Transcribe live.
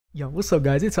Yo, what's up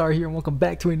guys, it's R here and welcome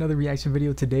back to another reaction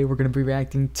video. Today we're going to be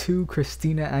reacting to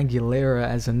Christina Aguilera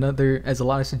as a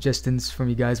lot of suggestions from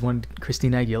you guys wanted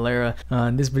Christina Aguilera.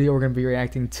 In this video we're going to be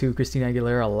reacting to Christina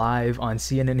Aguilera live on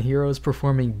CNN Heroes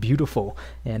performing Beautiful.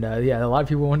 And yeah, a lot of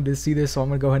people wanted to see this, so I'm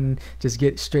going to go ahead and just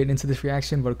get straight into this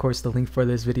reaction. But of course the link for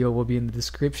this video will be in the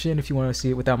description if you want to see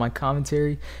it without my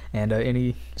commentary, and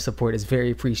any support is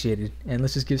very appreciated. And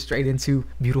let's just get straight into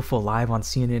Beautiful live on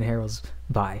CNN Heroes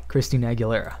by Christina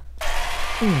Aguilera.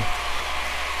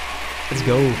 Let's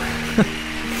go.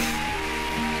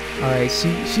 Alright,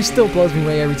 she still blows me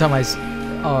away every time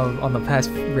on the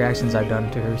past reactions I've done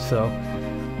to her, so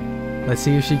let's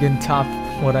see if she can top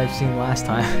what I've seen last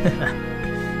time.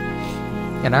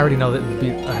 And I already know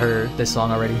this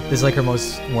song already. This is like her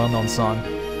most well-known song,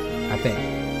 I think.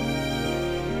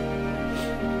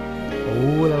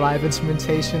 Oh, the live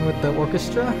instrumentation with the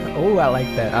orchestra. Oh, I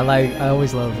like that. I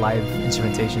always love live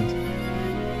instrumentations.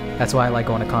 That's why I like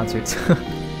going to concerts.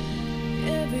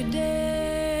 Every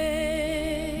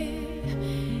day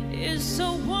is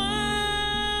so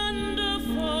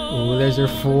wonderful. Oh, there's her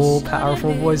full,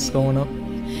 powerful voice going up.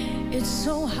 It's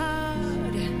so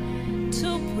hard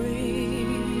to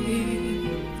breathe.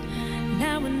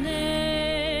 Now and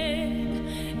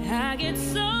then I get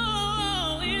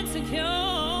so insecure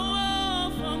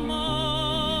from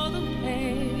all the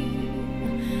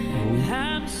pain.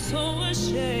 I'm so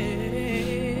ashamed.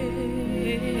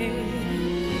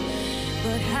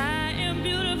 But I am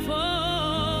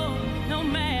beautiful, no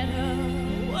matter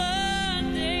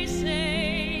what they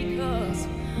say, 'cause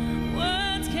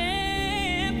words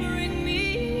can't bring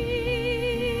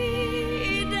me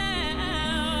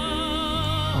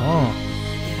down. Oh,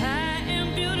 I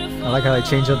am beautiful. I like how they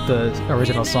changed up the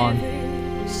original song.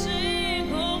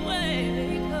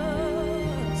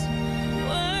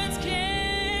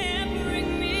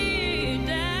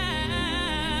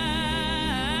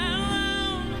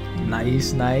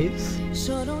 Nice, nice.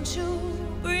 So don't you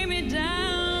bring me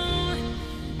down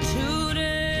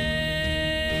today.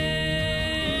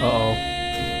 Uh-oh.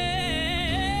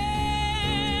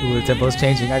 Ooh, the tempo's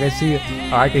changing. I can see it.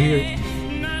 Oh, I can hear it.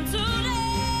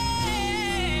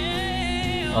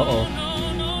 Uh-oh.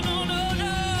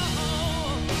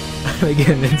 They're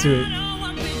getting into it.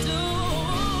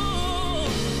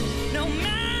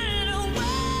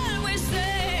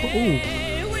 Ooh.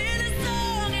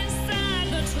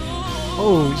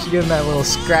 Oh, she's getting that little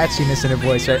scratchiness in her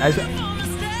voice, right?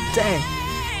 Dang.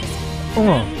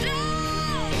 Oh.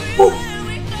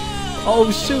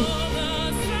 Oh, shoot.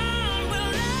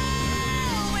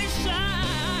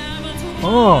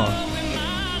 Oh.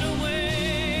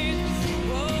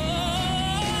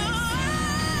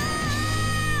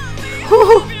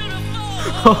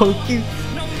 Oh, cute.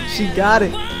 She got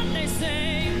it.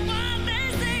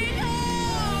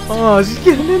 Oh, she's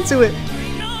getting into it.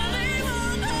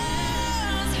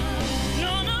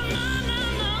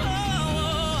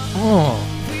 Oh,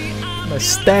 the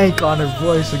stank on her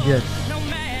voice again.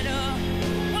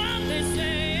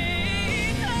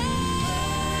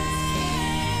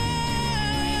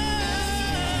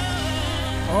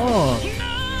 Oh.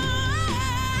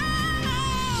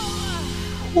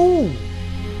 Ooh.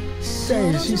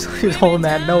 Dang, she's holding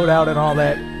that note out and all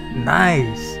that.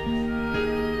 Nice.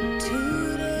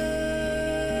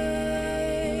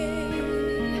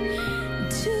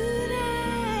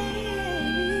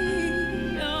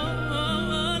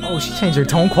 Oh, she changed her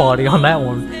tone quality on that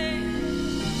one.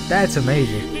 That's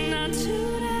amazing.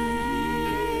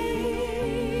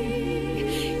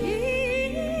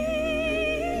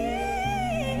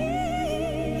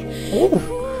 Oh,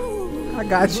 I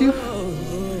got you.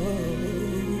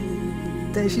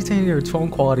 Dang, she's changing her tone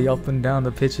quality up and down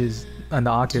the pitches and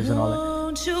the octaves and all that.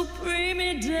 Don't you bring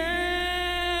me down.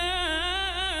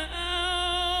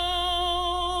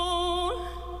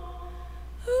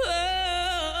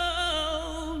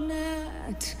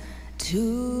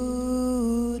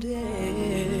 Today.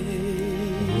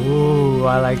 Ooh,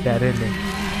 I like that ending.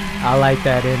 I like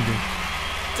that ending.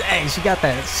 Dang, she got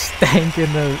that stank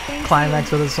in the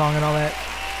climax of the song and all that.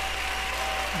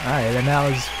 Alright, and that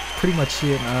was pretty much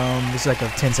it. There's like a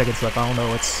 10 seconds left. I don't know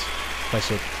what's that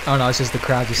shit. Oh no, it's just the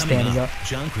crowd just standing up.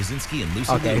 John Krasinski and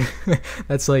Lucy. Okay,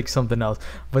 that's like something else.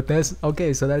 But that's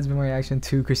okay. So that's been my reaction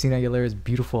to Christina Aguilera's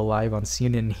Beautiful live on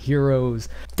CNN Heroes.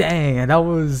 Dang, and that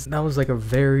was like a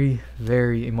very,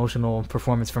 very emotional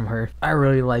performance from her. I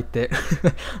really liked it,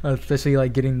 especially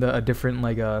like getting a different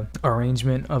like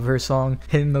arrangement of her song,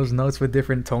 hitting those notes with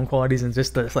different tone qualities, and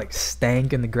just the like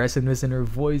stank and aggressiveness in her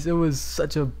voice. It was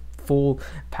such a full,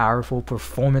 powerful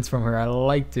performance from her. I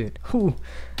liked it. Whew.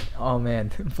 Oh man.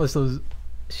 Plus those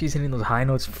She's hitting those high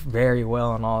notes very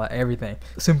well and all that, everything.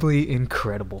 Simply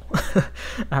incredible.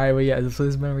 Alright, well yeah, so this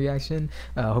has been a reaction.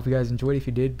 Hope you guys enjoyed. If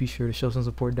you did, be sure to show some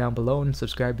support down below and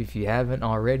subscribe if you haven't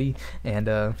already. And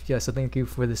yeah, so thank you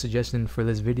for the suggestion for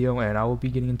this video, and I will be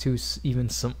getting into even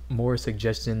some more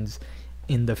suggestions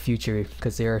in the future,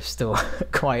 because there are still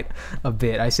quite a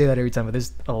bit. I say that every time, but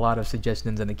there's a lot of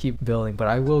suggestions and they keep building, but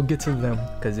I will get to them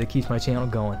because it keeps my channel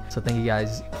going. So thank you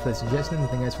guys for the suggestions.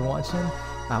 Thank you guys for watching.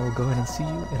 I will go ahead and see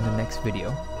you in the next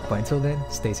video, but until then,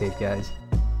 stay safe guys.